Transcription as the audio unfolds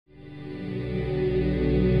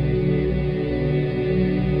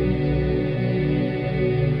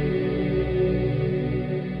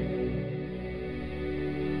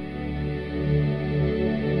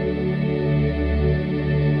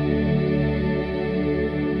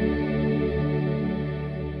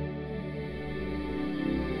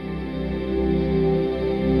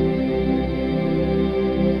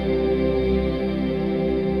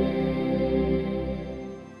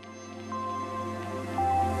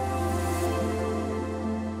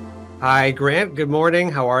Hi, Grant. Good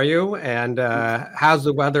morning. How are you? And how's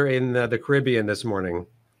the weather in the Caribbean this morning?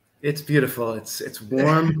 It's beautiful. It's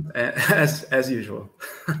warm as usual.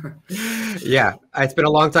 Yeah, it's been a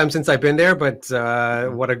long time since I've been there, but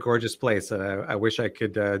what a gorgeous place. I wish I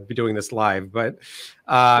could be doing this live, but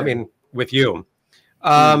I Yeah. mean, with you.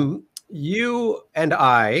 Mm. You and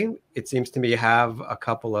I, it seems to me, have a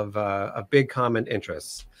couple of big common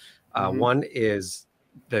interests. Hmm. One is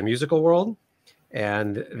the musical world,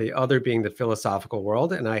 and the other being the philosophical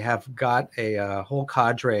world. And I have got a whole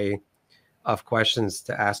cadre of questions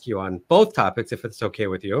to ask you on both topics, if it's okay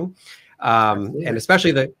with you, and Absolutely.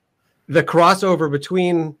 especially the crossover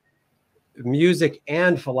between music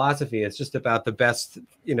and philosophy. It's just about the best,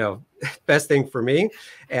 best thing for me.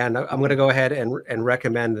 And I'm going to Mhm. go ahead and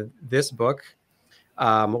recommend this book,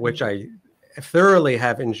 which I thoroughly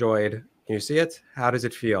have enjoyed. Can you see it? How does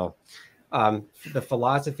it feel? The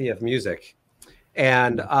philosophy of music.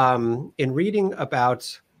 And Mm. in reading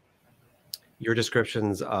about your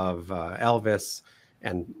descriptions of Elvis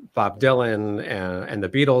and Bob Dylan and the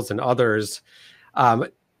Beatles and others, um,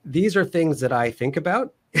 these are things that I think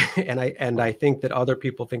about, and I think that other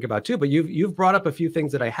people think about too. But you've brought up a few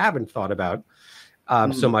things that I haven't thought about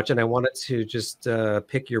so Mm. much, and I wanted to just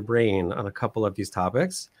pick your brain on a couple of these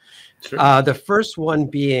topics. Sure. The first one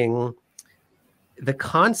being the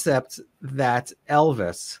concept that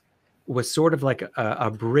Elvis was sort of like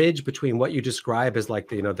a bridge between what you describe as like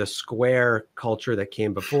the square culture that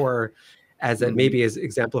came before, as that Hmm. maybe is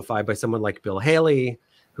exemplified by someone like Bill Haley,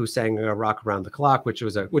 who sang "Rock Around the Clock," which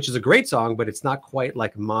is a great song, but it's not quite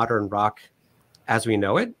like modern rock as we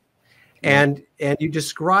know it. Right. And you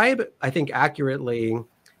describe, I think, accurately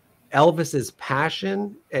Elvis's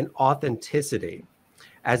passion and authenticity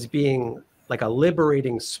as being like a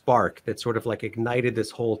liberating spark that sort of like ignited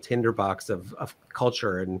this whole tinderbox of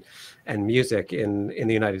culture and music in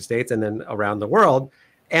the United States and then around the world.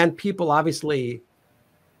 And people obviously,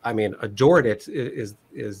 I mean, adored it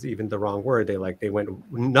is even the wrong word. They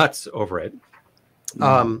went nuts over it. Mm.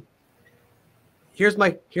 Um, here's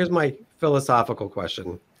my philosophical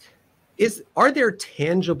question: are there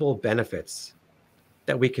tangible benefits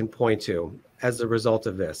that we can point to as a result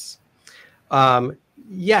of this? Um,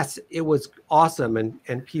 yes, it was awesome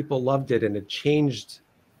and people loved it and it changed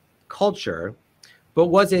culture, but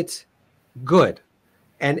was it good?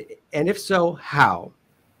 And and if so, how?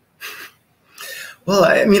 Well,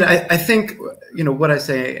 I mean, I think what I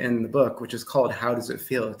say in the book, which is called "How Does It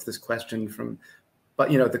Feel?" It's this question from, but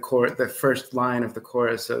the first line of the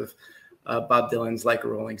chorus of Bob Dylan's "Like a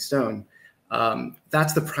Rolling Stone."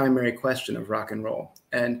 That's the primary question of rock and roll,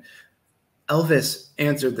 and Elvis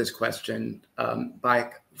answered this question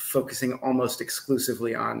by focusing almost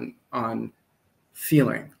exclusively on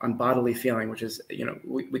feeling, on bodily feeling, which is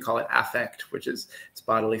we call it affect, which is it's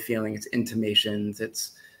bodily feeling, it's intimations,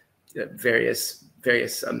 it's various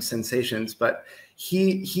sensations. But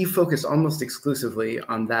he focused almost exclusively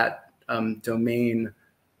on that domain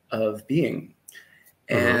of being,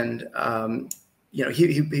 Mm-hmm. and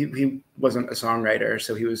he wasn't a songwriter,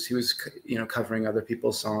 so he was covering other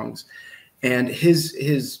people's songs. And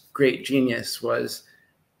his great genius was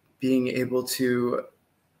being able to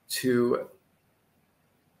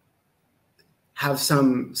have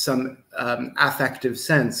some affective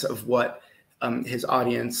sense of what his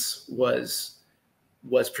audience was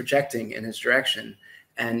projecting in his direction,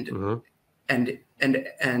 and Mm-hmm.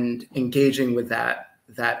 and engaging with that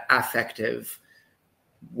affective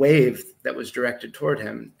wave that was directed toward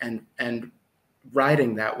him, and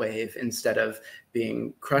riding that wave instead of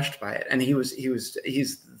being crushed by it. And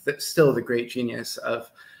still the great genius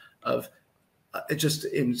of just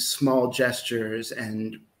in small gestures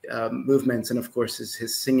and movements, and of course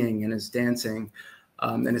his singing and his dancing,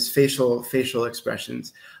 and his facial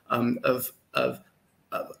expressions, of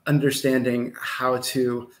understanding how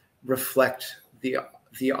to reflect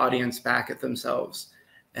the audience back at themselves,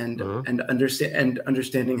 and Mm-hmm.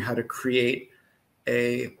 understanding how to create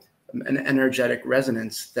an energetic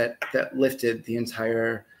resonance that lifted the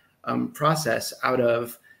entire process out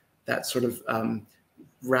of that sort of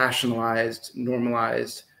rationalized,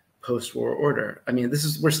 normalized post-war order. I mean,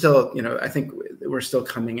 we're still, I think we're still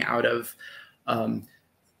coming out of,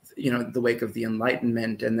 the wake of the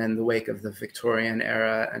Enlightenment, and then the wake of the Victorian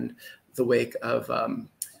era, and the wake of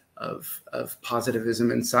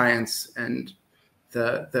positivism in science, and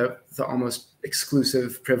the almost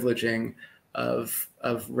exclusive privileging of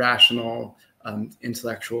rational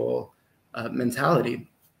intellectual mentality.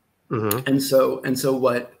 Mm-hmm. And so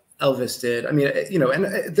what Elvis did, I mean,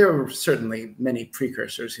 and there were certainly many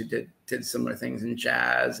precursors who did similar things in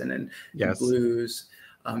jazz and in Yes. blues,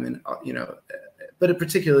 and but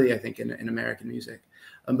particularly I think in American music.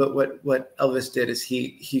 But what Elvis did is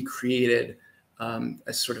he created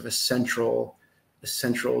a sort of a central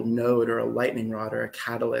node or a lightning rod or a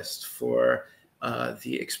catalyst for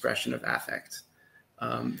the expression of affect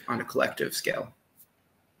on a collective scale.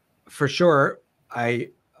 For sure, I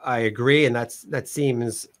agree, and that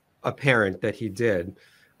seems apparent that he did.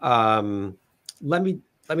 Let me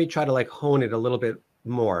try to like hone it a little bit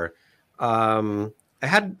more. I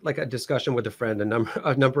had like a discussion with a friend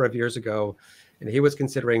a number of years ago, and he was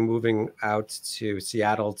considering moving out to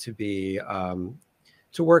Seattle to be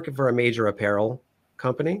to work for a major apparel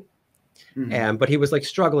company. But he was like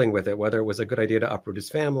struggling with it, whether it was a good idea to uproot his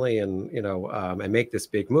family and and make this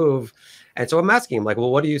big move. And so I'm asking him like,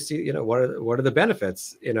 well, what do you see? What are the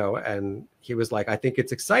benefits? And he was like, I think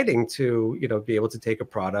it's exciting to be able to take a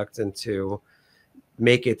product and to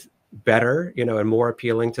make it better, and more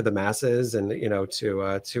appealing to the masses, and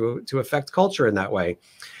to affect culture in that way.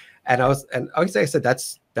 And I said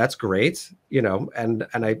that's great,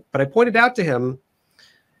 but I pointed out to him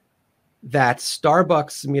that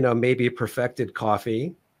Starbucks, maybe perfected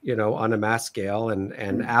coffee, on a mass scale,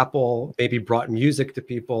 and Apple maybe brought music to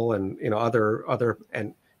people, and other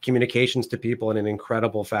and communications to people in an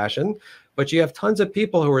incredible fashion. But you have tons of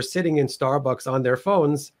people who are sitting in Starbucks on their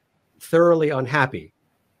phones, thoroughly unhappy,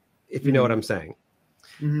 if you know what I'm saying.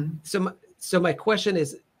 So my question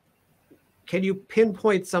is, can you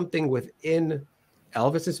pinpoint something within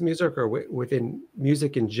Elvis's music or within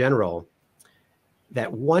music in general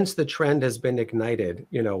that once the trend has been ignited,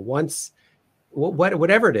 once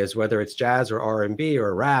whatever it is, whether it's jazz or R&B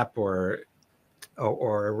or rap or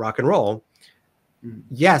rock and roll,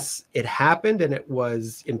 yes, it happened and it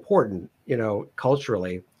was important,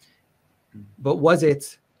 culturally, but was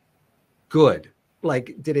it good?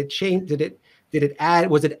 Like, did it change? Did it add?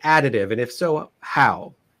 Was it additive? And if so,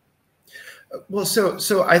 how? Well,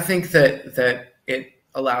 so I think that it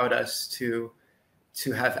allowed us to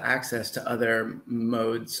have access to other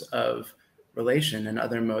modes of relation and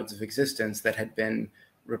other modes of existence that had been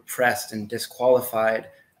repressed and disqualified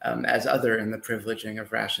as other in the privileging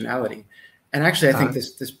of rationality. And actually, I think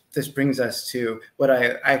this brings us to what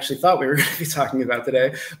I actually thought we were going to be talking about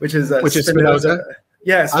today, which is Spinoza.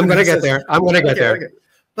 Yes, I'm going to get there. I'm going to get there. Okay.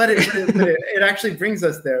 But it actually brings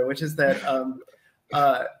us there, which is that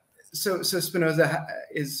so Spinoza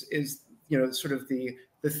is sort of the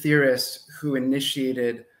theorist who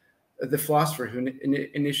initiated, the philosopher who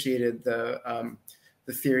initiated the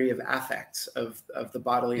theory of affects, of the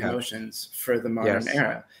bodily emotions for the modern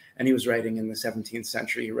era. And he was writing in the 17th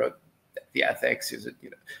century. He wrote the Ethics. He was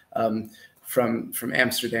from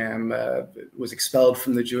Amsterdam, was expelled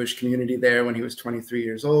from the Jewish community there when he was 23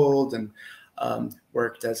 years old, and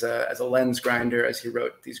worked as a lens grinder as he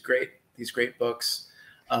wrote these great books.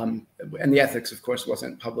 And the Ethics, of course,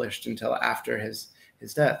 wasn't published until after his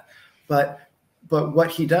death. But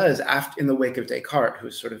what he does in the wake of Descartes,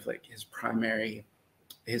 who's sort of like his primary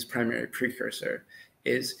precursor,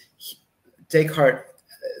 is Descartes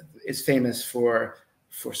is famous for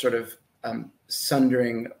sort of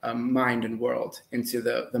sundering mind and world into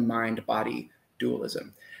the mind-body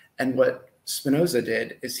dualism. And what Spinoza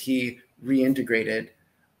did is he reintegrated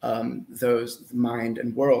those mind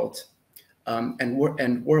and world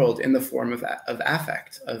and world in the form of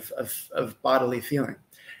affect, of bodily feeling.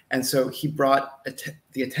 And so he brought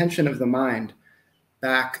the attention of the mind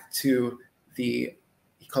back to he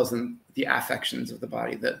calls them the affections of the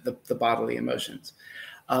body, the bodily emotions.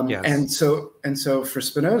 And so for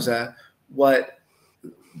Spinoza, what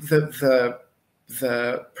the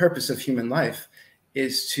purpose of human life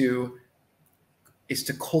is to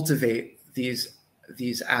cultivate these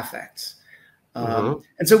affects. And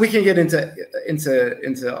so we can get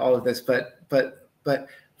into all of this, but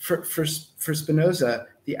for Spinoza,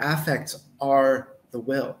 the affects are the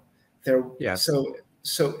will. So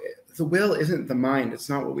the will isn't the mind. It's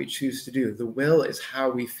not what we choose to do. The will is how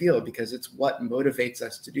we feel, because it's what motivates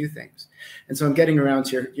us to do things. And so I'm getting around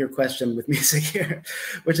to your question with music here,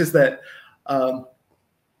 which is that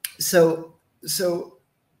so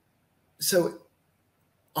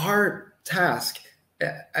our task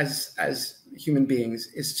as human beings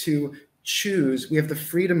is to choose. We have the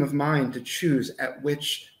freedom of mind to choose at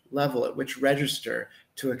which level, at which register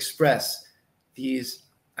to express these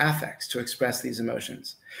affects, to express these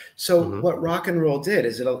emotions. So what rock and roll did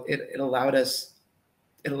is it allowed us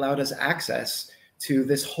access to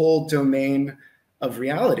this whole domain of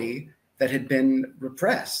reality that had been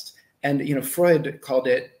repressed. And Freud called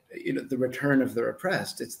it the return of the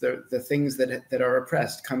repressed. It's the things that are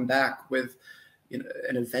oppressed come back with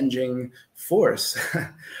an avenging force.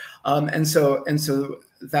 And so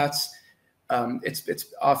that's it's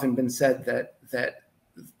often been said that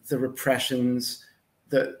the repressions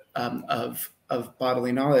of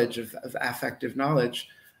bodily knowledge, of affective knowledge,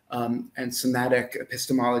 and somatic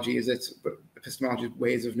epistemologies, it's epistemology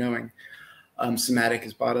ways of knowing. Somatic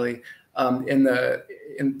is bodily. In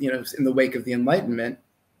the wake of the Enlightenment,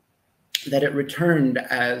 that it returned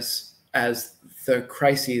as the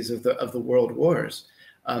crises of the world wars,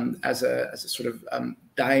 as a sort of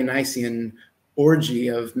Dionysian orgy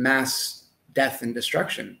of mass death and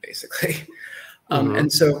destruction, basically.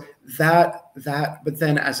 And so but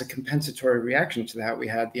then as a compensatory reaction to that, we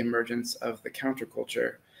had the emergence of the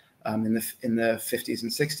counterculture in the 50s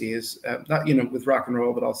and 60s, not with rock and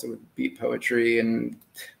roll, but also with beat poetry and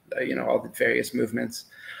all the various movements.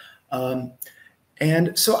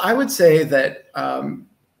 And so I would say that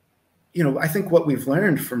I think what we've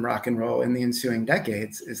learned from rock and roll in the ensuing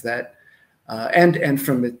decades is that, and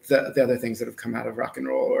from the other things that have come out of rock and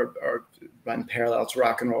roll or run parallel to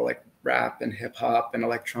rock and roll, like rap and hip hop and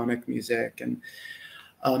electronic music, and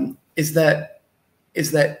is that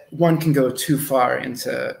one can go too far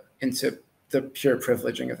into the pure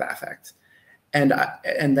privileging of affect, and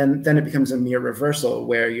then it becomes a mere reversal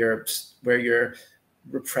where you're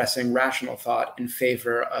repressing rational thought in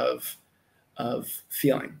favor of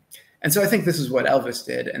feeling. And so I think this is what Elvis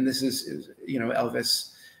did, and this is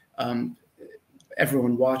Elvis.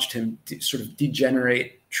 Everyone watched him sort of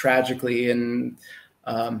degenerate tragically, and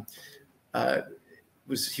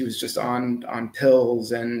he was just on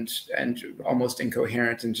pills and almost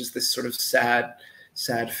incoherent, and just this sort of sad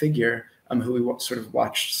figure who we sort of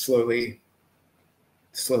watched slowly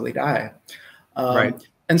die. Right.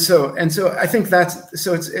 And so I think that's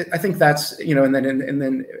and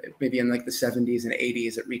then maybe in like the 70s and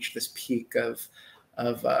 80s it reached this peak of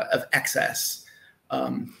excess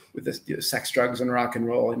with this sex, drugs, and rock and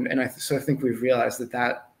roll, and I think we've realized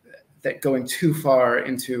that going too far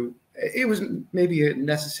into it was maybe a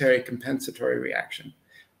necessary compensatory reaction,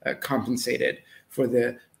 compensated for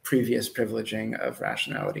the previous privileging of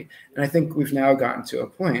rationality. And I think we've now gotten to a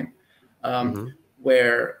point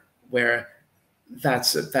where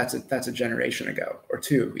that's a generation ago or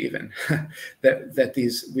two even that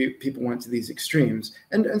people went to these extremes,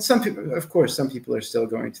 and some people, of course, some people are still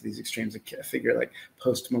going to these extremes. A figure like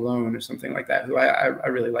Post Malone or something like that, who I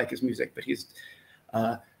really like his music, but he's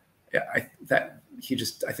I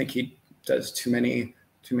think he does too many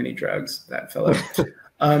drugs, that fellow.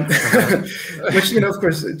 Which of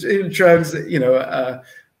course drugs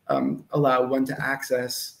allow one to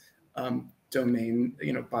access domain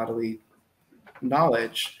bodily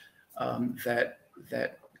knowledge that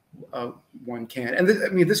one can. And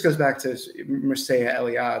this goes back to Mircea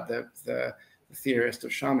Eliade, the theorist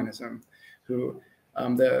of shamanism, who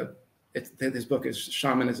his book is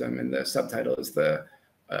Shamanism, and the subtitle is the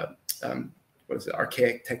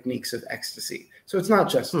archaic techniques of ecstasy. So it's not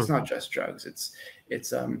just drugs.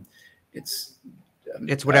 It's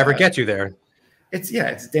whatever gets you there. It's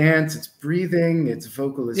dance, it's breathing, it's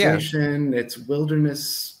vocalization, it's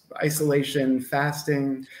wilderness isolation,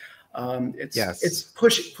 fasting. It's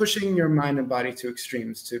pushing your mind and body to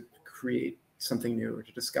extremes to create something new or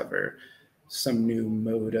to discover some new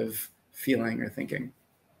mode of feeling or thinking.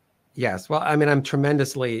 Yes. Well, I mean, I'm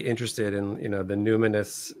tremendously interested in, the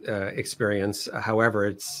numinous experience, however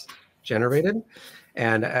it's generated.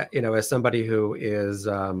 And, as somebody who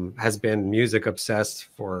has been music obsessed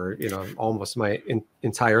for, almost my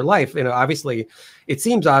entire life, obviously it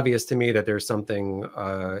seems obvious to me that there's something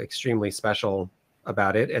extremely special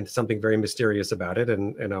about it and something very mysterious about it.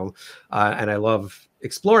 And, and I love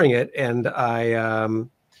exploring it. And I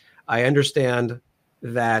understand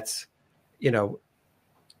that,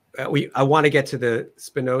 I want to get to the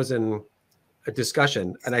Spinozan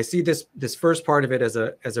discussion, and I see this first part of it as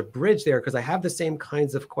a bridge there, because I have the same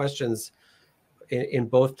kinds of questions in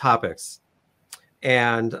both topics,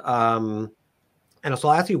 and so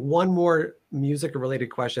I'll ask you one more music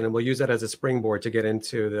related question, and we'll use that as a springboard to get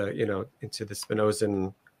into the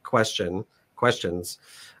Spinozan questions.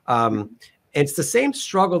 And it's the same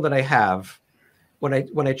struggle that I have when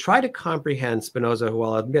I try to comprehend Spinoza, who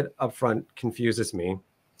I'll admit upfront confuses me.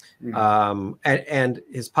 And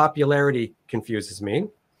his popularity confuses me,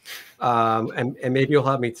 and maybe you'll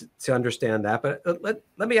help me to understand that. But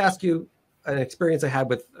let me ask you an experience I had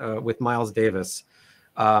with Miles Davis.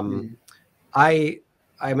 I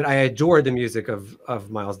adored the music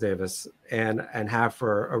of Miles Davis and have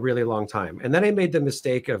for a really long time. And then I made the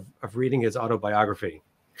mistake of reading his autobiography,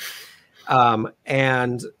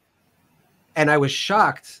 and I was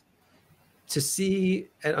shocked to see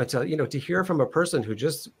and to hear from a person who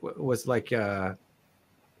just was like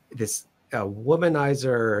this a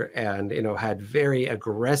womanizer, and had very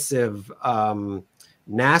aggressive,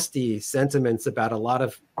 nasty sentiments about a lot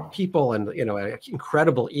of people, and an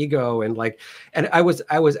incredible ego, and I was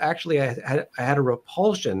actually, I had a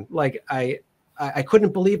repulsion. Like I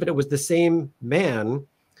couldn't believe that it was the same man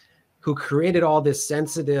who created all this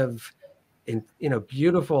sensitive,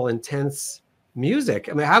 beautiful, intense music.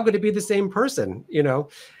 I mean, how could it be the same person?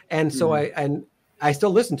 And so I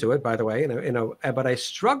still listen to it, by the way, but I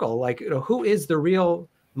struggle, like, who is the real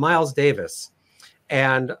Miles Davis?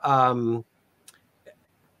 And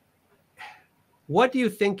what do you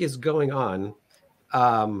think is going on?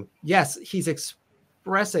 Yes, he's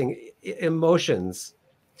expressing emotions,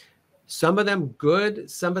 some of them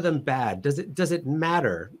good, some of them bad. Does it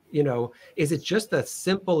matter? Is it just a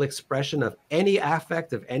simple expression of any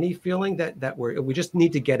affect, of any feeling that we just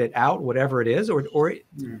need to get it out, whatever it is? Or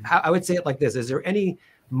I would say it like this: is there any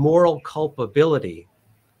moral culpability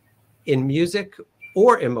in music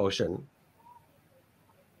or emotion?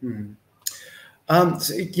 So,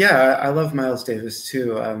 yeah, I love Miles Davis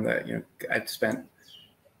too. I've spent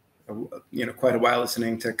quite a while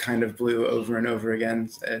listening to Kind of Blue over and over again,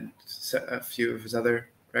 and a few of his other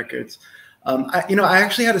records. I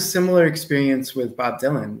actually had a similar experience with Bob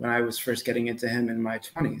Dylan when I was first getting into him in my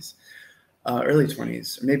 20s, early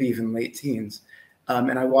 20s, or maybe even late teens.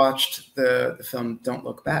 And I watched the film Don't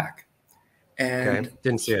Look Back. And okay.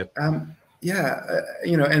 Didn't see it. And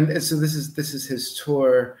so this is his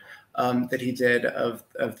tour that he did of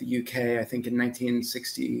the UK, I think in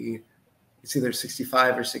 1960. It's either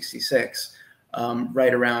 65 or 66,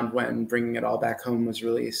 right around when Bringing It All Back Home was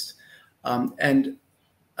released. And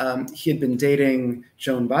he had been dating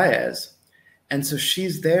Joan Baez. And so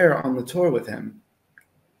she's there on the tour with him.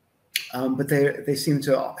 But they seem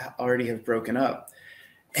to already have broken up.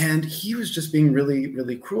 And he was just being really,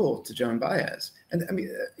 really cruel to Joan Baez. And I mean,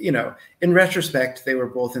 in retrospect, they were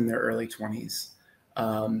both in their early 20s,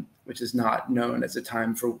 which is not known as a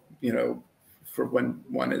time for when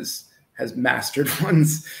one has mastered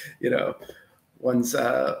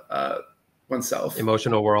oneself.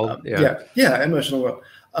 Emotional world. Yeah, emotional world.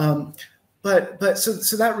 But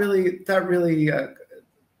so that really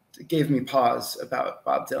gave me pause about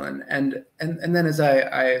Bob Dylan. And then as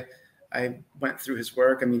I went through his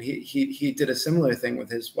work, I mean, he did a similar thing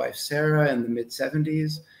with his wife Sarah in the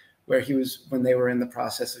mid-70s, where when they were in the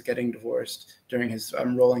process of getting divorced during his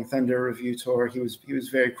Rolling Thunder review tour. He was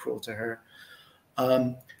very cruel to her.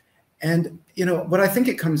 And what I think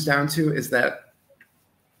it comes down to is that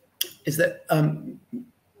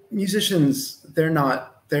musicians, they're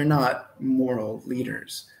not moral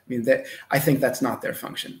leaders. I mean, I think that's not their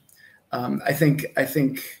function. I think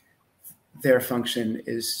their function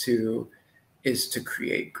is to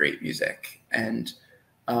create great music. And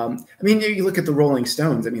I mean, you look at the Rolling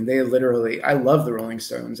Stones. I mean, I love the Rolling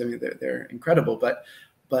Stones. I mean, they're incredible, but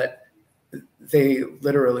they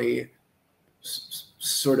literally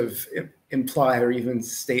sort of imply or even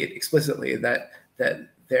state explicitly that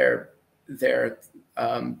they're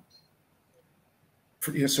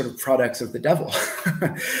sort of products of the devil.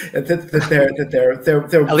 that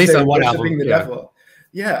they're at least on one worshiping album, the devil.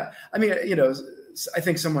 Yeah, I mean, I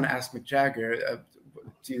think someone asked Mick Jagger,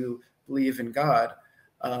 "Do you believe in God?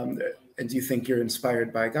 And do you think you're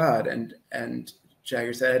inspired by God?" And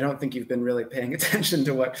Jagger said, "I don't think you've been really paying attention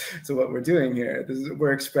to what we're doing here.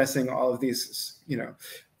 We're expressing all of these,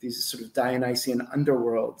 these sort of Dionysian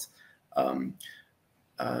underworld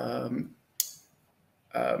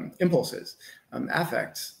impulses,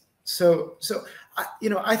 affects." So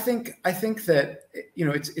I think that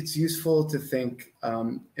it's useful to think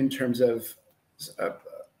in terms of a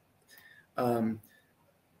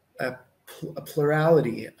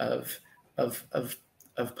plurality of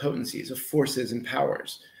potencies, of forces and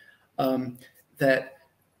powers. That,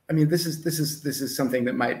 I mean, this is something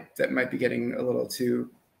that might be getting a little too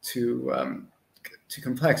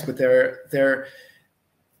complex. But there,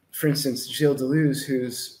 for instance, Gilles Deleuze,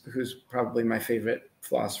 who's probably my favorite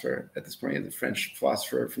philosopher at this point, the French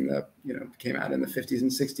philosopher from came out in the 50s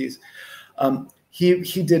and 60s.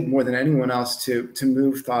 He did more than anyone else to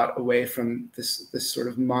move thought away from this sort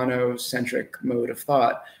of monocentric mode of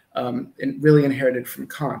thought, and really inherited from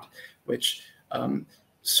Kant, which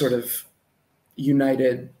sort of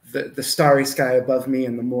united the starry sky above me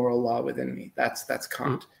and the moral law within me. That's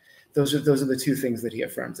Kant. Those are the two things that he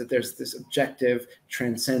affirms, that there's this objective,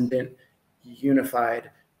 transcendent,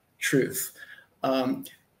 unified truth. A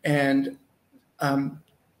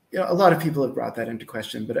lot of people have brought that into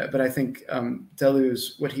question, but I think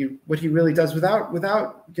Deleuze, what he really does,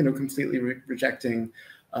 without completely rejecting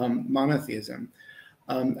monotheism,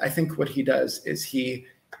 I think what he does is he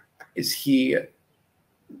is he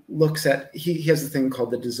looks at, he has a thing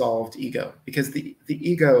called the dissolved ego, because the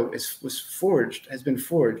ego has been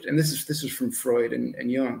forged, and this is from Freud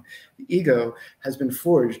and Jung. The ego has been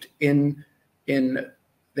forged in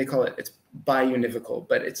they call it's biunivocal,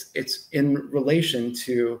 but it's in relation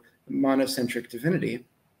to monocentric divinity,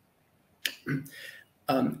 and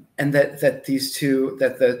that these two,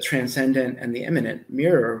 that the transcendent and the immanent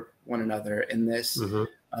mirror one another in this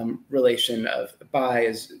relation of bi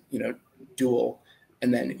is dual,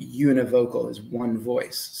 and then univocal is one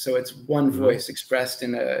voice. So it's one voice expressed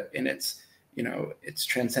in its its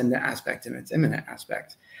transcendent aspect and its immanent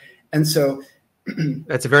aspect. And so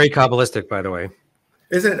that's very Kabbalistic, by the way.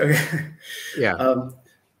 Is it? Okay. Yeah.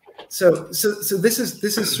 So this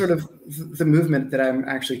is sort of the movement that I'm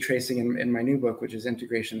actually tracing in my new book, which is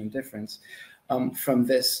Integration and Difference, from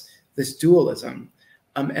this dualism.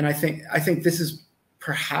 And I think this is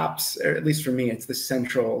perhaps, or at least for me, it's the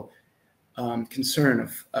central concern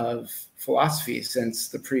of philosophy since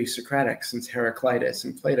the pre-Socratic, since Heraclitus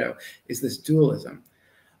and Plato, is this dualism,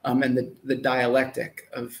 and the dialectic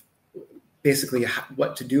of basically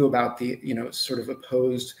what to do about the sort of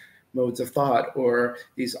opposed modes of thought, or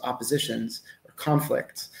these oppositions or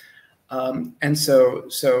conflicts. And so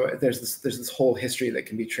there's this whole history that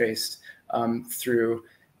can be traced through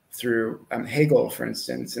Hegel, for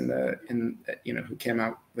instance, who came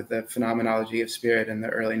out with the phenomenology of spirit in the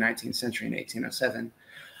early 19th century in 1807,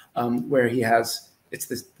 where he has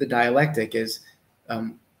the dialectic is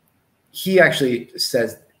he actually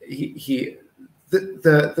says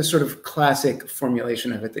the sort of classic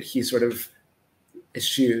formulation of it that he sort of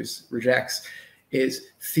rejects is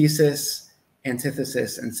thesis,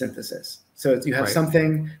 antithesis, and synthesis. So you have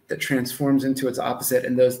something that transforms into its opposite,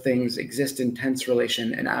 and those things exist in tense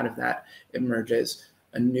relation, and out of that emerges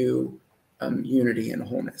a new unity and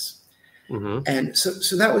wholeness. And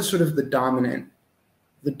so that was sort of the dominant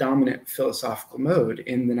philosophical mode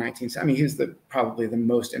in the 19th. I mean, he was probably the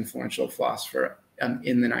most influential philosopher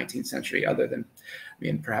in the 19th century, other than,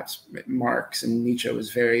 perhaps Marx, and Nietzsche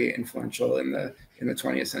was very influential in the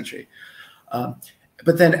 20th century.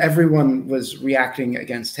 But then everyone was reacting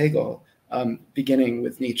against Hegel, beginning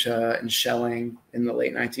with Nietzsche and Schelling in the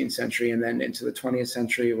late 19th century, and then into the 20th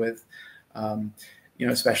century with,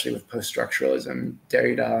 especially with post-structuralism,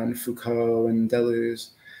 Derrida and Foucault and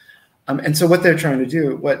Deleuze. And so what they're trying to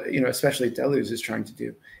do, especially Deleuze is trying to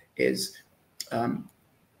do, is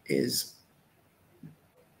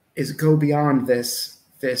go beyond this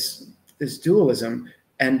dualism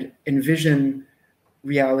and envision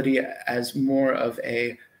reality as more of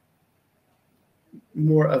a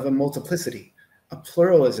multiplicity, a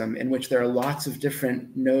pluralism in which there are lots of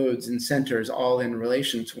different nodes and centers all in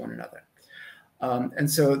relation to one another. And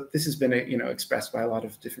so this has been expressed by a lot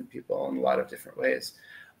of different people in a lot of different ways.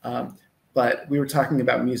 But we were talking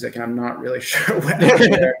about music, and I'm not really sure what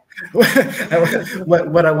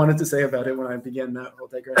I wanted to say about it when I began that whole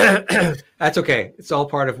digression. That's okay. It's all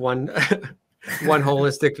part of one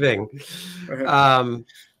holistic thing.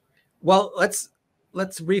 Well, let's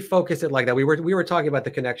refocus it like that. We were talking about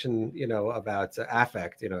the connection, about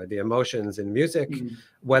affect, the emotions in music,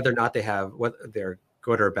 whether or not whether they're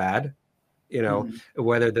good or bad,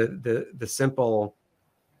 whether the simple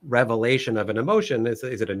revelation of an emotion is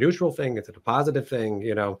it a neutral thing, is it a positive thing,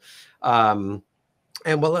 and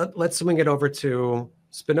let's swing it over to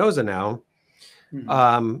Spinoza now.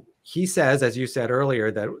 He says, as you said earlier,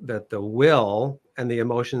 that the will and the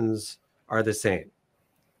emotions are the same.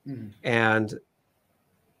 And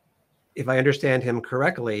if I understand him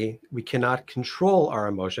correctly, we cannot control our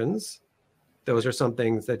emotions. Those are some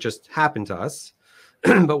things that just happen to us.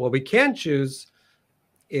 But what we can choose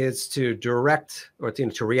is to direct, or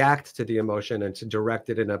to react to the emotion and to direct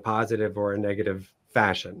it in a positive or a negative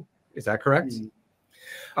fashion. Is that correct?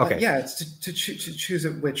 Okay. Yeah, it's to choose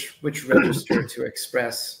which register to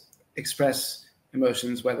express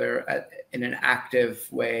emotions, whether in an active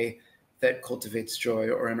way that cultivates joy,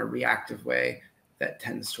 or in a reactive way that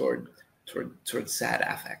tends toward sad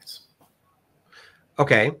affects.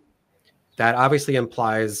 Okay. That obviously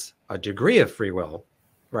implies a degree of free will,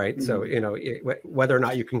 right? So, whether or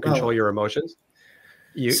not you can control your emotions,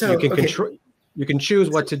 you can choose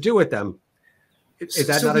what to do with them. Is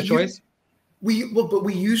that not a choice? But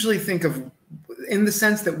we usually think of, in the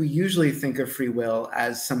sense that we usually think of free will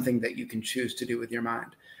as something that you can choose to do with your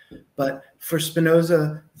mind. But for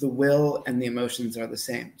Spinoza, the will and the emotions are the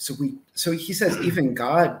same. So he says even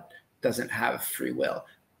God doesn't have free will,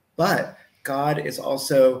 but God is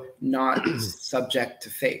also not subject to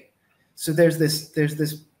fate. So there's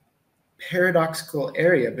this paradoxical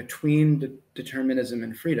area between determinism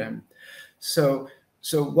and freedom. So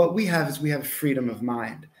So what we have is we have freedom of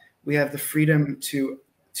mind. We have the freedom to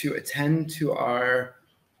attend to our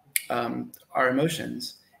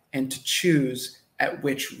emotions and to choose at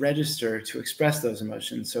which register to express those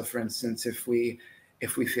emotions. So, for instance, if we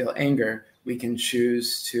feel anger, we can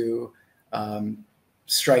choose to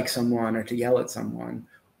strike someone or to yell at someone,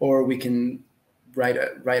 or we can write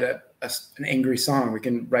an angry song. We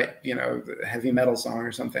can write, a heavy metal song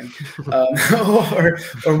or something,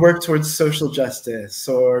 or work towards social justice,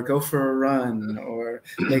 or go for a run, or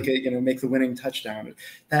make the winning touchdown.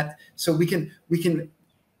 So we can.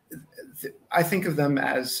 I think of them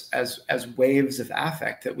as waves of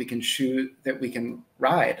affect that we can choose, that we can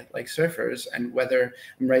ride like surfers. And whether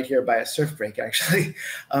I'm right here by a surf break, actually,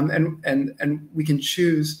 and we can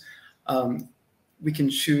choose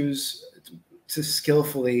to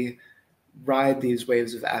skillfully ride these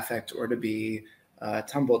waves of affect, or to be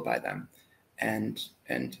tumbled by them, and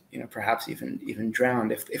perhaps even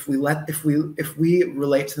drowned if we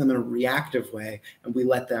relate to them in a reactive way and we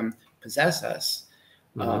let them possess us.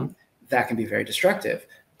 That can be very destructive.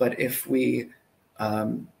 But if we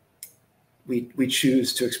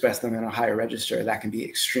choose to express them in a higher register, that can be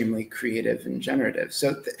extremely creative and generative.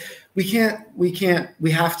 So we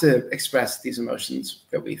have to express these emotions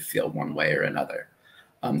that we feel one way or another.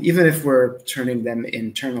 Even if we're turning them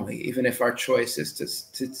internally, even if our choice is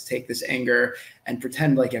to take this anger and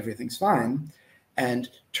pretend like everything's fine and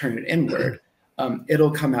turn it inward,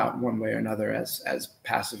 it'll come out one way or another as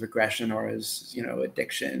passive aggression, or as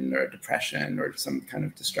addiction or depression or some kind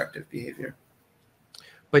of destructive behavior.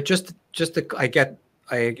 But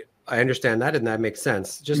I understand that, and that makes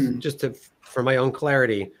sense. For my own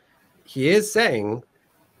clarity, he is saying,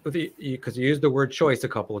 because you used the word choice a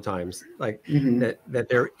couple of times, like that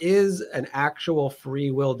there is an actual free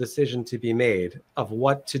will decision to be made of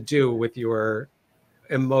what to do with your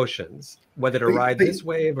emotions, whether to ride this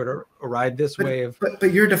wave or to ride this wave.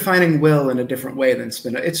 But you're defining will in a different way than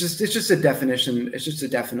Spinoza. It's just a definition. It's just a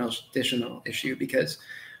definitional issue, because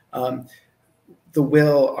the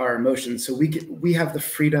will are emotions. So we have the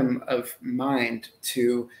freedom of mind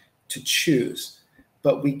to choose,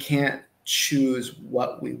 but we can't choose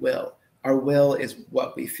what we will. Our will is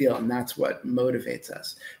what we feel, and that's what motivates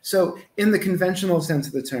us. So in the conventional sense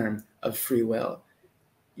of the term of free will,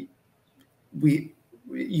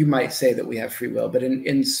 you might say that we have free will, but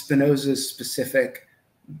in Spinoza's specific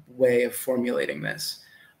way of formulating this,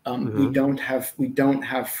 we don't have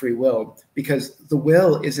free will, because the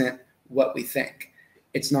will isn't what we think.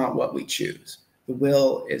 It's not what we choose. The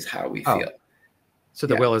will is how we feel. So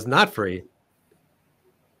the will is not free.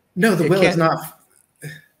 No, the will is not.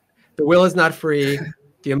 The will is not free.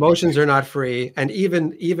 The emotions are not free, and even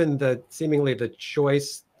the seemingly the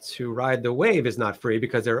choice to ride the wave is not free,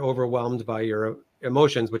 because they're overwhelmed by your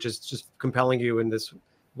emotions, which is just compelling you in this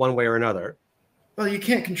one way or another. Well, you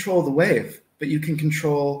can't control the wave, but you can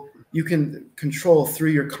control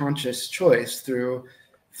through your conscious choice, through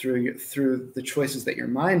the choices that your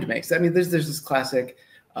mind makes. I mean, there's this classic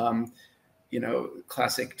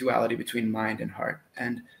classic duality between mind and heart,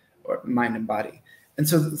 or mind and body. And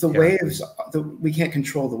so the waves, we can't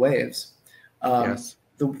control the waves.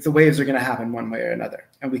 The waves are going to happen one way or another,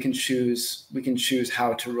 and we can choose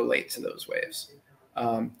how to relate to those waves.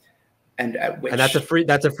 And that's a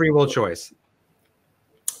free will choice.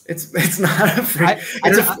 It's not a free.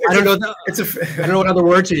 I don't know what other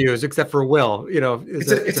word to use except for will.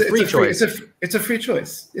 It's a free choice. It's a free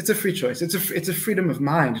choice. It's a free choice. It's a freedom of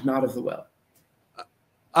mind, not of the will.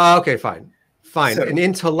 Okay, fine. So, an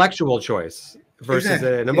intellectual choice versus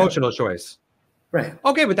an emotional choice. Right.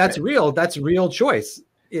 Okay, but that's real. That's real choice.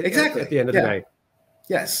 Exactly. At the end of the day.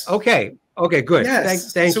 Yes. Okay, good.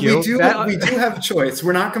 Yes. Thank you. We do have choice.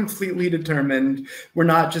 We're not completely determined. We're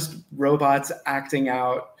not just robots acting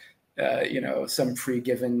out, some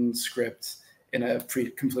pre-given script in a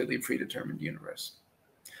completely predetermined universe.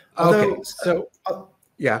 Although,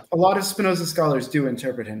 a lot of Spinoza scholars do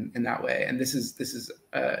interpret him in that way, and this is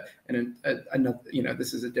a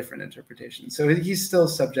different interpretation. So he's still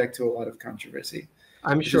subject to a lot of controversy.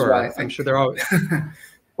 I'm sure they're all.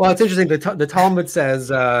 Well, it's interesting. The Talmud says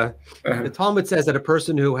that a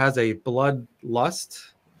person who has a blood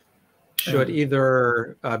lust should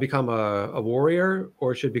either become a warrior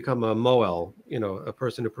or should become a moel, a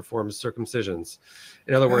person who performs circumcisions.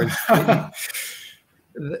 In other words,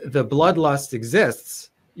 the bloodlust exists,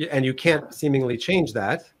 and you can't seemingly change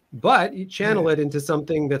that, but you channel it into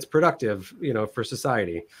something that's productive, for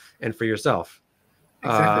society and for yourself.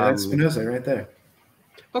 Exactly, that's Spinoza right there.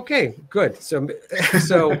 Okay, good. So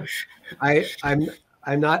I'm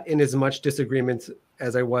not in as much disagreement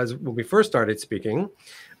as I was when we first started speaking.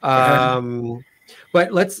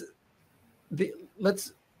 But let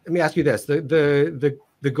me ask you this: the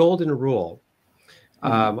golden rule.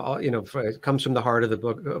 It comes from the heart of the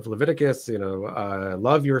book of Leviticus.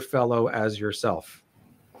 Love your fellow as yourself,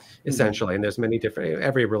 essentially. And there's many different.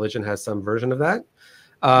 Every religion has some version of that.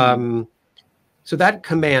 So that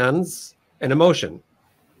commands an emotion.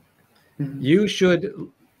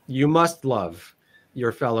 You must love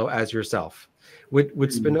your fellow as yourself.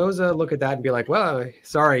 Would Spinoza look at that and be like, well,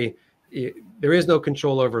 sorry, there is no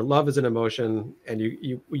control over love as an emotion, and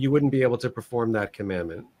you wouldn't be able to perform that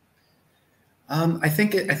commandment? I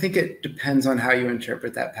think it depends on how you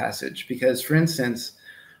interpret that passage, because, for instance,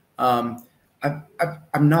 I'm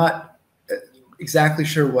not exactly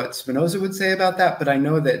sure what Spinoza would say about that, but I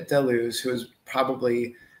know that Deleuze, who is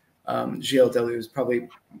probably Gilles Deleuze, probably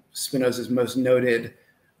Spinoza's most noted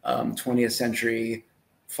 20th century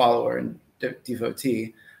follower and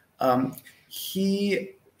devotee,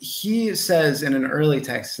 he says in an early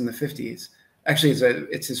text in the 50s, actually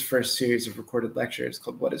it's his first series of recorded lectures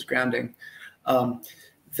called "What is Grounding,"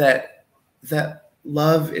 that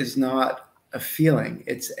love is not a feeling;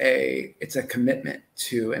 it's a commitment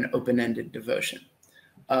to an open-ended devotion.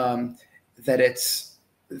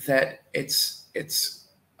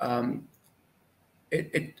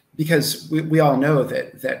 Because we all know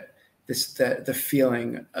that the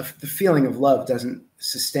feeling of love doesn't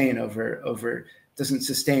sustain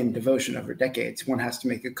devotion over decades. One has to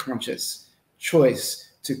make a conscious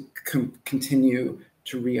choice to continue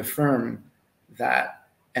to reaffirm that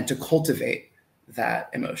and to cultivate that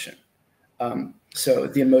emotion. So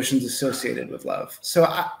the emotions associated with love. So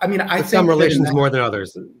I think some relations more than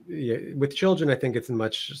others. Yeah, with children, I think it's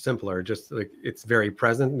much simpler. Just like it's very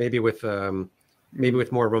present. Maybe with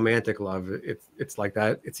more romantic love, it's like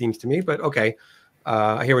that. It seems to me. But okay,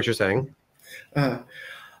 I hear what you're saying.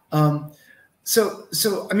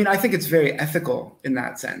 So I mean, I think it's very ethical in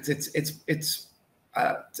that sense. It's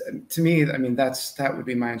to me, I mean, that would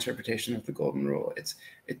be my interpretation of the golden rule.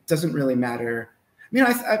 It doesn't really matter. I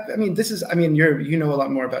mean, you know a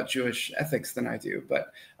lot more about Jewish ethics than I do,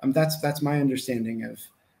 but that's my understanding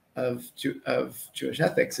of Jewish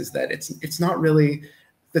ethics, is that it's not really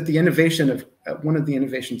that the innovation of one of the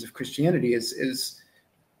innovations of Christianity is,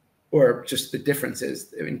 or just the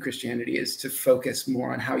differences in Christianity, is to focus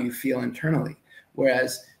more on how you feel internally,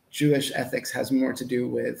 whereas Jewish ethics has more to do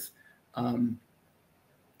with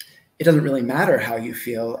it doesn't really matter how you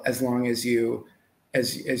feel as long as you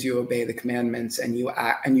obey the commandments and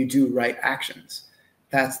you do right actions.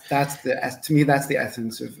 To me that's the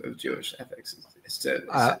essence of Jewish ethics, is to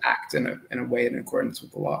act in a way in accordance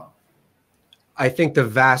with the law. I think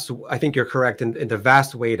you're correct, and the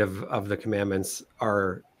vast weight of the commandments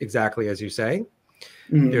are exactly as you say.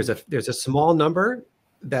 There's a small number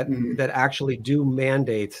that actually do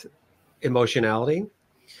mandate emotionality.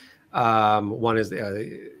 One is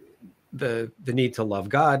the need to love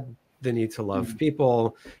God, the need to love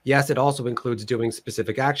people. Yes, it also includes doing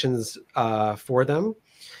specific actions for them.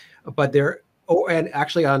 But and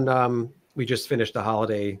actually we just finished the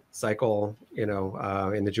holiday cycle, in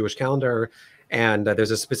the Jewish calendar, and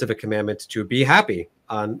there's a specific commandment to be happy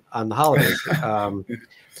on the holidays.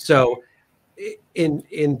 So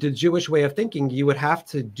in the Jewish way of thinking, you would have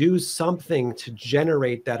to do something to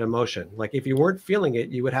generate that emotion. Like if you weren't feeling it,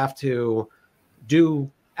 you would have to do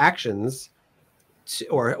actions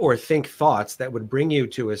or think thoughts that would bring you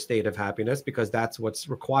to a state of happiness, because that's what's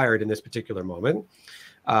required in this particular moment.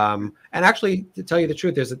 And actually, to tell you the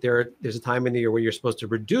truth, there's a time in the year where you're supposed to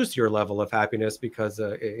reduce your level of happiness because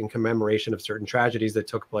in commemoration of certain tragedies that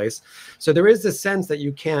took place. So there is this sense that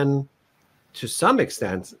you can, to some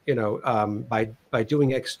extent, by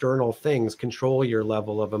doing external things, control your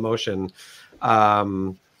level of emotion,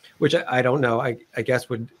 which I don't know. I guess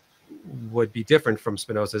would be different from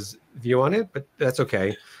Spinoza's view on it, but that's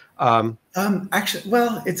okay. Actually,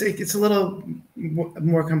 well, it's a little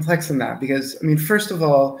more complex than that, because I mean, first of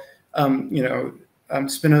all,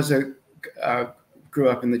 Spinoza grew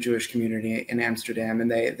up in the Jewish community in Amsterdam, and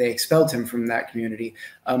they expelled him from that community.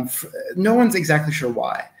 No one's exactly sure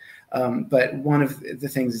why, but one of the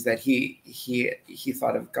things is that he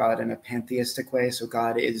thought of God in a pantheistic way. So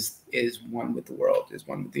God is one with the world, is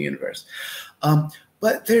one with the universe.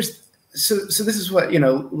 But so this is what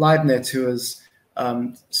Leibniz, who was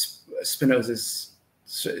Spinoza's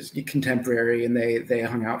contemporary, and they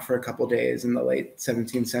hung out for a couple of days in the late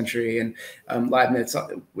 17th century. And Leibniz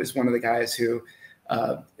was one of the guys who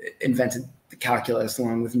invented the calculus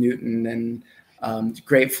along with Newton, and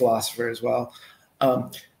great philosopher as well.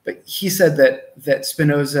 But he said that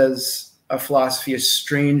Spinoza's a philosophy is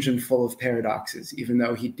strange and full of paradoxes, even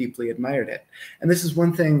though he deeply admired it. And this is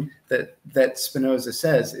one thing that Spinoza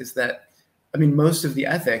says, is that, I mean, most of the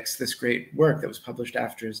Ethics, this great work that was published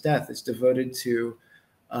after his death, is devoted to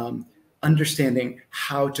understanding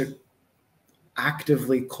how to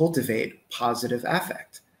actively cultivate positive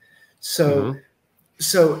affect. So,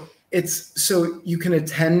 so you can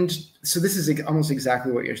attend. So this is almost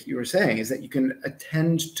exactly what you were saying, is that you can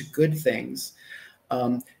attend to good things,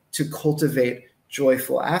 to cultivate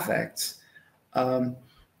joyful affects.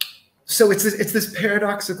 So it's this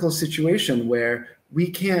paradoxical situation where we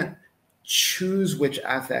can't choose which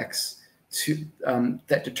affects to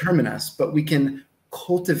that determine us, but we can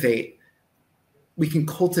cultivate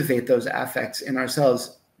those affects in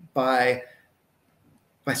ourselves by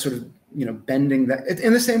sort of, you know, bending that.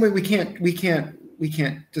 In the same way, we can't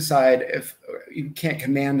decide if you can't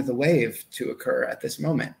command the wave to occur at this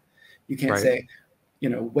moment. You can't say, you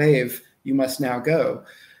know, wave, you must now go.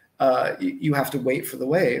 You have to wait for the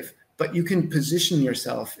wave, but you can position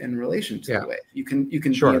yourself in relation to the wave. You can be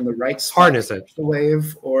in the right spot, harness to it, the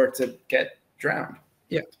wave, or to get drowned.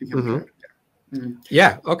 Yeah. Drowned.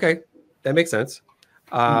 Yeah. Okay, that makes sense.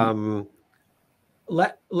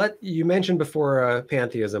 You mentioned before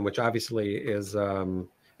pantheism, which obviously is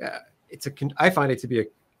I find it to be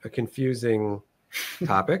a confusing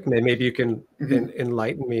topic. Maybe you can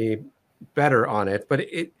enlighten me better on it, but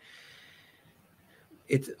it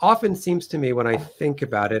often seems to me, when I think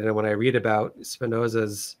about it and when I read about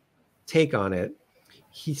Spinoza's take on it,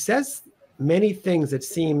 he says many things that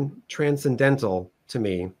seem transcendental to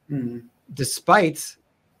me, despite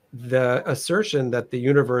the assertion that the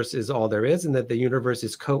universe is all there is and that the universe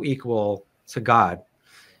is co-equal to God.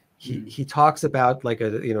 He talks about, like,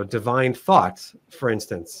 a, you know, divine thought, for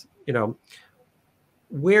instance. You know,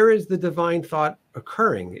 where is the divine thought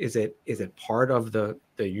occurring? Is it part of the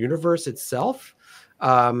universe itself?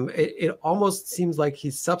 It almost seems like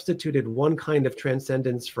he's substituted one kind of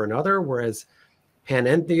transcendence for another, whereas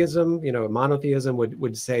panentheism, you know, monotheism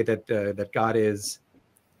would say that that God is,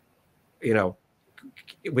 you know,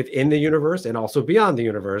 within the universe and also beyond the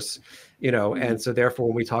universe, you know, and so therefore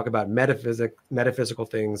when we talk about metaphysical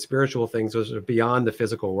things, spiritual things, those are beyond the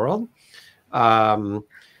physical world.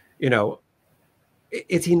 You know,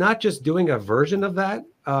 is he not just doing a version of that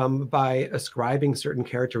by ascribing certain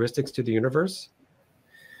characteristics to the universe?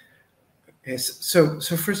 Yes. So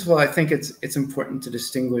first of all, I think it's important to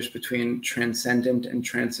distinguish between transcendent and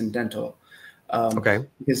transcendental.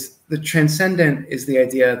 Because the transcendent is the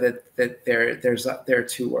idea that there are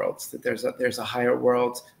two worlds, that there's a higher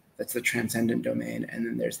world, that's the transcendent domain, and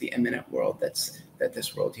then there's the immanent world, that's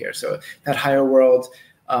this world here. So that higher world,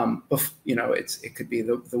 you know, it could be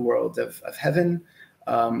the world of heaven,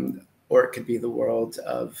 or it could be the world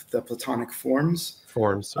of the Platonic forms,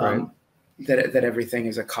 right? That everything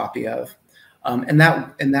is a copy of, and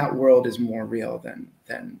that world is more real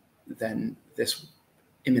than this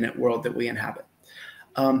immanent world that we inhabit.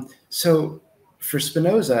 So for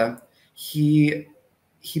Spinoza, he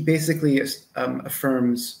basically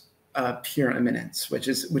affirms pure immanence, which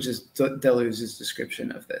is Deleuze's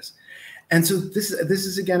description of this. And so this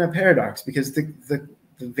is again a paradox, because the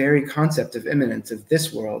very concept of immanence of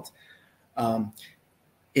this world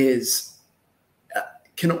is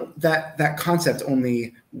that concept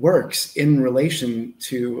only works in relation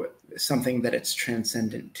to something that it's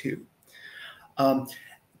transcendent to.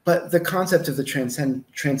 But the concept of the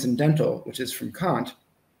transcendental, which is from Kant,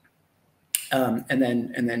 and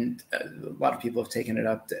then a lot of people have taken it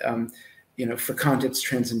up. You know, for Kant, it's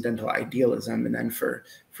transcendental idealism, and then for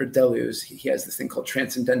Deleuze, he has this thing called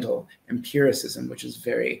transcendental empiricism, which is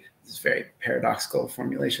very paradoxical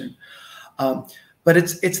formulation. But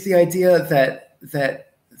it's the idea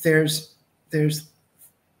that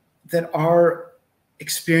our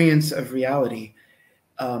experience of reality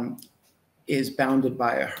is bounded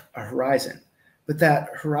by a horizon, but that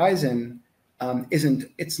horizon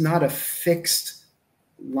it's not a fixed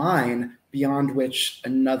line beyond which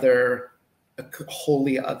a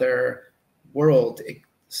wholly other world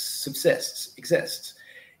exists.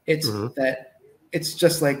 It's that it's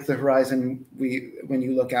just like the horizon. When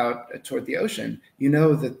you look out toward the ocean, you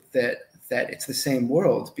know that it's the same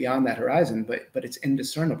world beyond that horizon, but it's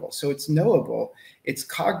indiscernible. So it's knowable, it's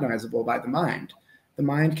cognizable by the mind. The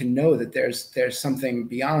mind can know that there's something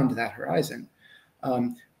beyond that horizon,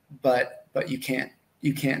 but you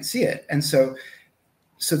can't see it. And so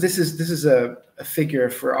this is a figure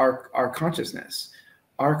for our consciousness.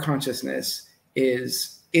 Our consciousness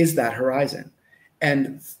is that horizon.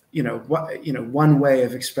 And one way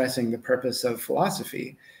of expressing the purpose of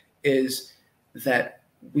philosophy is that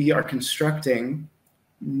we are constructing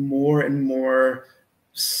more and more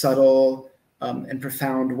subtle and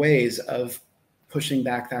profound ways of pushing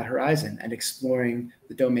back that horizon and exploring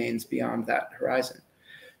the domains beyond that horizon.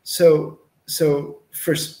 So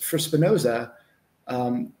for Spinoza,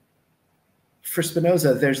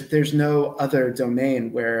 there's no other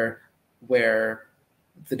domain where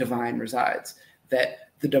the divine resides. That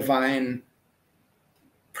the divine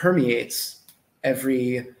permeates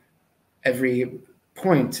every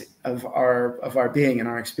point of our being and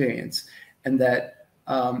our experience, and that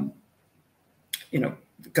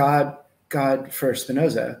God for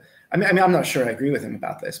Spinoza. I mean, I'm not sure I agree with him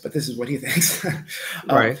about this, but this is what he thinks.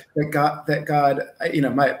 Right. That God,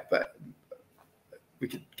 but we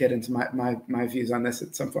could get into my views on this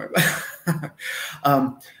at some point.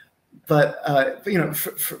 But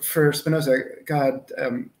for Spinoza, God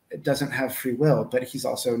doesn't have free will, but he's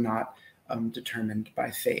also not determined by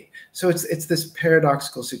fate. So it's this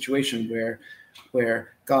paradoxical situation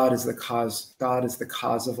where God is the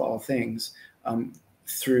cause of all things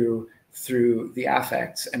through the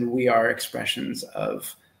affects, and we are expressions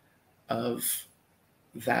of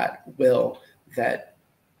that will that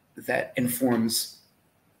informs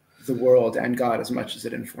the world and God as much as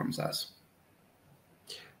it informs us.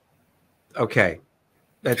 Okay,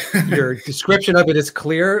 your description of it is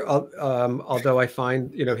clear, although I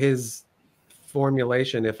find his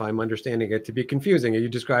formulation, if I'm understanding it, to be confusing. You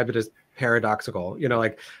describe it as paradoxical.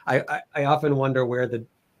 Like I often wonder where the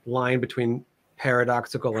line between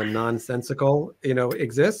paradoxical and nonsensical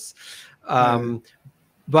exists.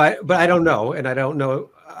 But I don't know, and I don't know.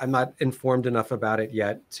 I'm not informed enough about it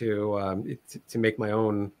yet to make my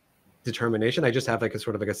own determination. I just have like a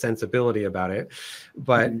sort of like a sensibility about it.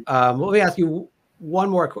 But let me ask you one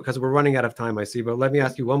more, because we're running out of time, I see. But let me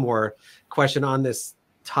ask you one more question on this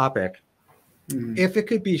topic. If it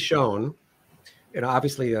could be shown,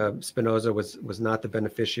 obviously Spinoza was not the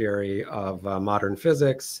beneficiary of modern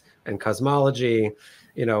physics and cosmology.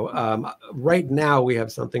 Right now we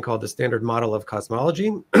have something called the standard model of cosmology,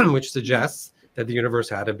 which suggests that the universe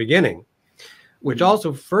had a beginning, which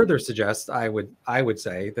also further suggests, I would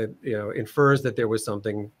say, that infers that there was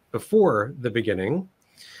something before the beginning,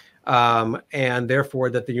 and therefore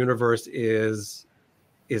that the universe is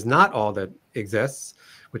not all that exists,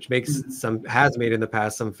 which has made in the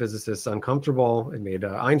past some physicists uncomfortable. It made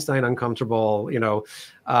Einstein uncomfortable.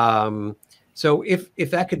 So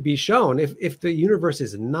if that could be shown, if the universe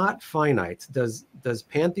is not finite, does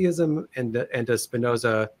pantheism and does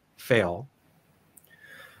Spinoza fail?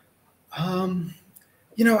 I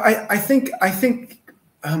think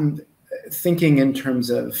thinking in terms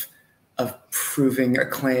of proving a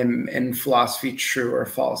claim in philosophy true or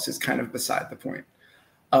false is kind of beside the point.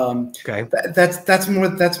 Okay, that's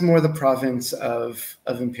more the province of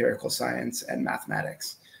empirical science and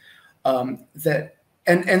mathematics. So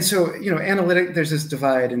analytic. There's this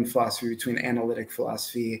divide in philosophy between analytic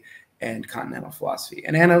philosophy and continental philosophy,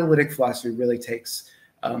 and analytic philosophy really takes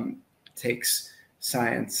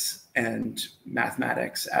science and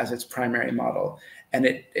mathematics as its primary model, and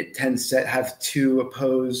it tends to have two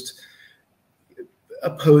opposed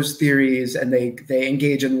theories, and they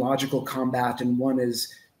engage in logical combat, and one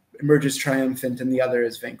emerges triumphant and the other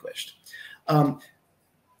is vanquished.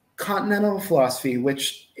 Continental philosophy,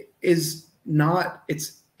 which is not,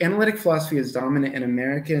 its analytic philosophy is dominant in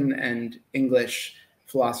American and English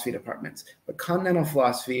philosophy departments, but continental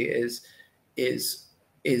philosophy is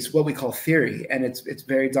what we call theory, and it's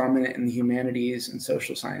very dominant in the humanities and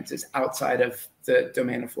social sciences outside of the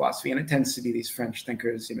domain of philosophy, and it tends to be these French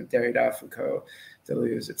thinkers, Derrida, Foucault,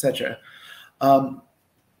 Deleuze, etc.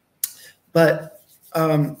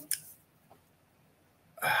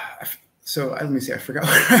 So let me see. I forgot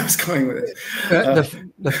where I was going with it.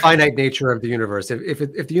 The finite nature of the universe. If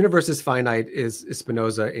the universe is finite, is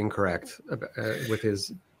Spinoza incorrect with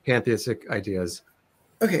his pantheistic ideas?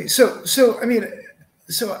 Okay, so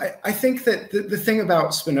I think that the thing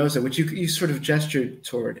about Spinoza, which you sort of gestured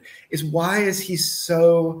toward, is why is he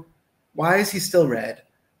still read?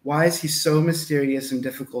 Why is he so mysterious and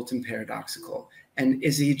difficult and paradoxical? And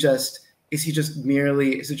is it just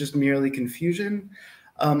merely confusion?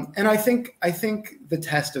 And I think the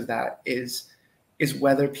test of that is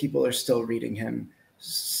whether people are still reading him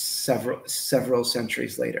several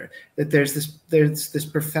centuries later. That there's this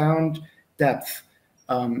profound depth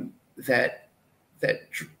that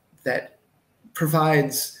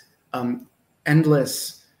provides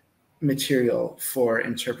endless material for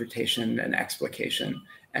interpretation and explication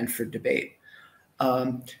and for debate.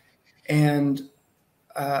 This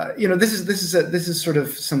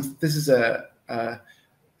is a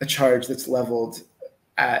charge that's leveled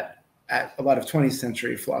at at a lot of 20th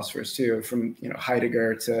century philosophers too, from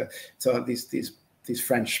Heidegger to these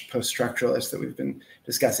French post-structuralists that we've been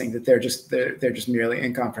discussing, that they're just merely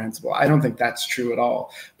incomprehensible. I don't think that's true at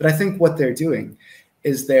all. But I think what they're doing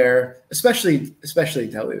is especially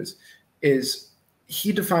Deleuze, is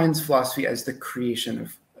he defines philosophy as the creation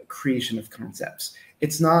of concepts.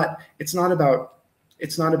 It's not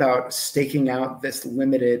about staking out this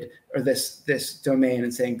limited or this domain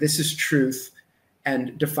and saying this is truth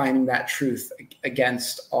and defining that truth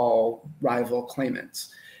against all rival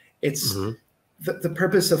claimants. It's the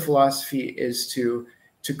purpose of philosophy is to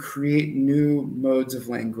create new modes of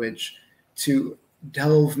language, to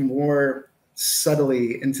delve more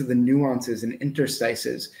subtly into the nuances and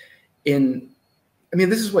interstices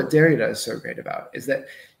this is what Derrida is so great about, is that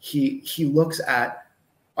he looks at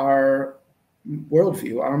our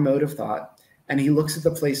worldview, our mode of thought, and he looks at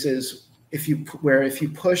the places if you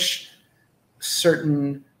push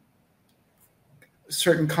certain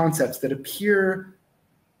concepts that appear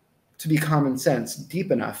to be common sense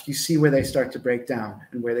deep enough, you see where they start to break down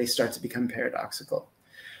and where they start to become paradoxical.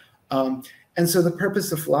 And so the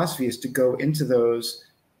purpose of philosophy is to go into those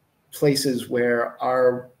places where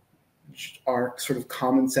our sort of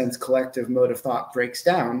common sense collective mode of thought breaks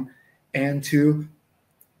down, and to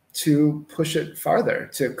push it farther,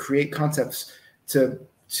 to create concepts to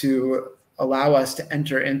allow us to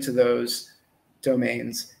enter into those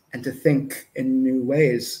domains and to think in new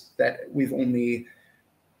ways that we've only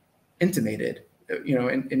intimated,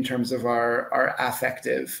 in terms of our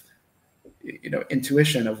affective,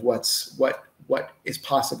 intuition of what is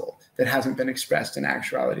possible that hasn't been expressed in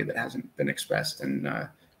actuality, that hasn't been expressed in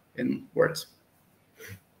words.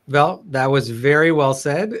 Well, that was very well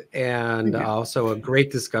said, and also a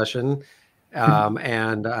great discussion.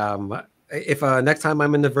 If next time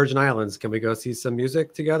I'm in the Virgin Islands, can we go see some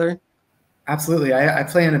music together? Absolutely. I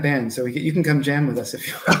play in a band, so you can come jam with us if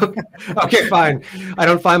you want. Okay, fine. I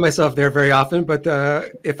don't find myself there very often, but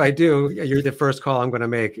if I do, you're the first call I'm going to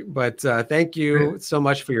make. But thank you so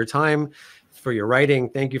much for your time, for your writing.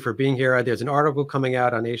 Thank you for being here. There's an article coming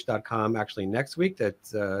out on Aish.com actually next week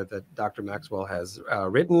that Dr. Maxwell has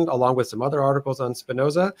written, along with some other articles on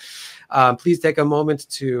Spinoza. Please take a moment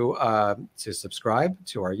to subscribe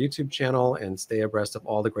to our YouTube channel and stay abreast of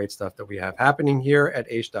all the great stuff that we have happening here at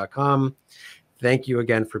Aish.com. Thank you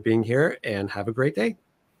again for being here, and have a great day.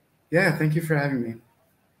 Yeah, thank you for having me.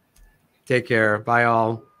 Take care. Bye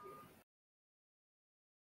all.